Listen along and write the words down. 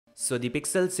So the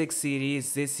Pixel 6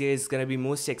 series this year is gonna be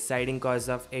most exciting cause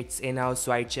of its in-house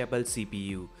Whitechapel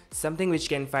CPU, something which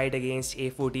can fight against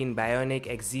A14 Bionic,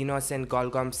 Exynos and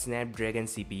Qualcomm Snapdragon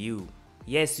CPU.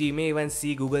 Yes, you may even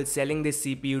see Google selling this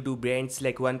CPU to brands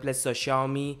like OnePlus or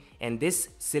Xiaomi, and this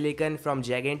silicon from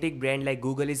gigantic brand like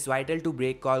Google is vital to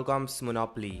break Qualcomm's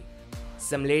monopoly.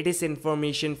 Some latest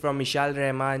information from Mishal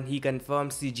Rahman, he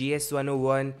confirms the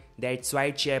GS101 that it's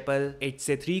Whitechapel, it's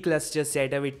a 3 cluster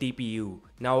setup with TPU.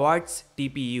 Now what's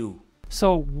TPU?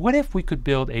 So what if we could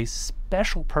build a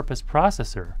special purpose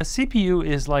processor? A CPU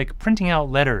is like printing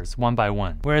out letters one by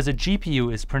one, whereas a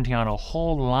GPU is printing out a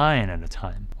whole line at a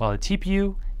time, while a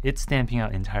TPU, it's stamping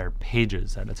out entire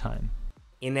pages at a time.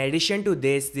 In addition to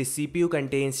this, the CPU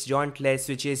contains Dauntless,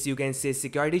 which is, you can say,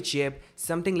 security chip,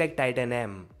 something like Titan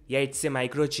M. Yeah, it's a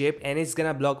microchip and it's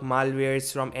gonna block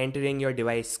malwares from entering your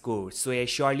device core. So yeah,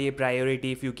 surely a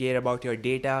priority if you care about your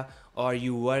data or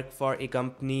you work for a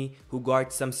company who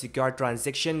got some secure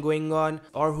transaction going on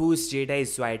or whose data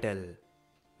is vital.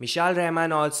 Mishal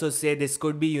Rahman also said this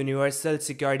could be universal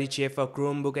security chip for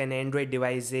Chromebook and Android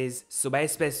devices. So by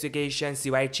specifications,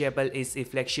 the Whitechapel is a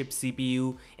flagship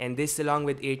CPU and this along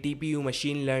with a TPU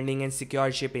machine learning and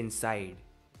secure chip inside.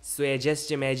 So yeah,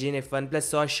 just imagine if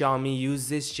OnePlus or Xiaomi use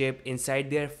this chip inside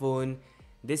their phone,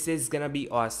 this is gonna be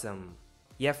awesome.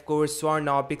 Yeah, of course, for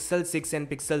now Pixel 6 and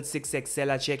Pixel 6 XL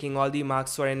are checking all the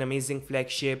marks for an amazing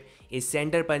flagship, a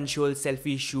center punch hole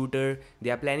selfie shooter.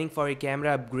 They are planning for a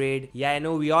camera upgrade. Yeah, I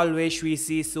know we all wish we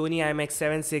see Sony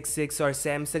IMX766 or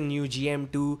Samsung new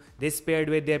GM2. This paired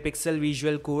with their Pixel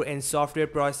visual core and software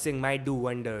processing might do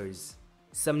wonders.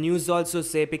 Some news also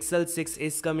say Pixel 6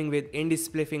 is coming with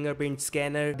in-display fingerprint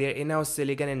scanner, their in-house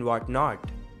silicon and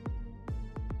whatnot.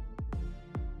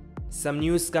 Some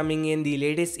news coming in, the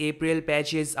latest April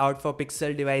patch is out for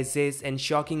Pixel devices and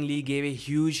shockingly gave a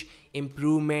huge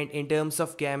improvement in terms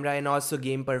of camera and also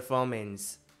game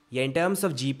performance. Yeah, in terms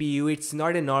of GPU, it's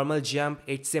not a normal jump,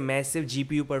 it's a massive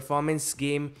GPU performance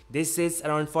game. This is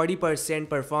around 40%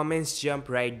 performance jump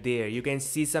right there. You can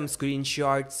see some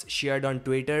screenshots shared on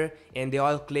Twitter and they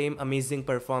all claim amazing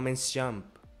performance jump.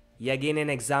 Yeah, again an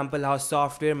example how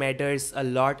software matters a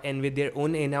lot, and with their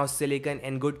own in-house silicon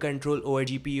and good control over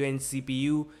GPU and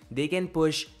CPU, they can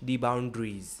push the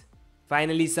boundaries.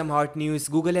 Finally, some hot news,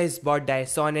 Google has bought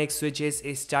Dysonics, which is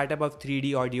a startup of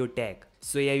 3D audio tech.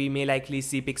 So yeah, we may likely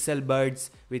see Pixel Buds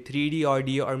with 3D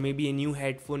audio or maybe a new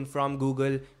headphone from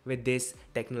Google with this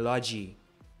technology.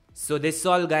 So this is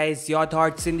all guys, your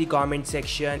thoughts in the comment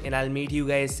section and I'll meet you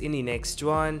guys in the next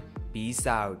one. Peace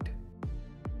out.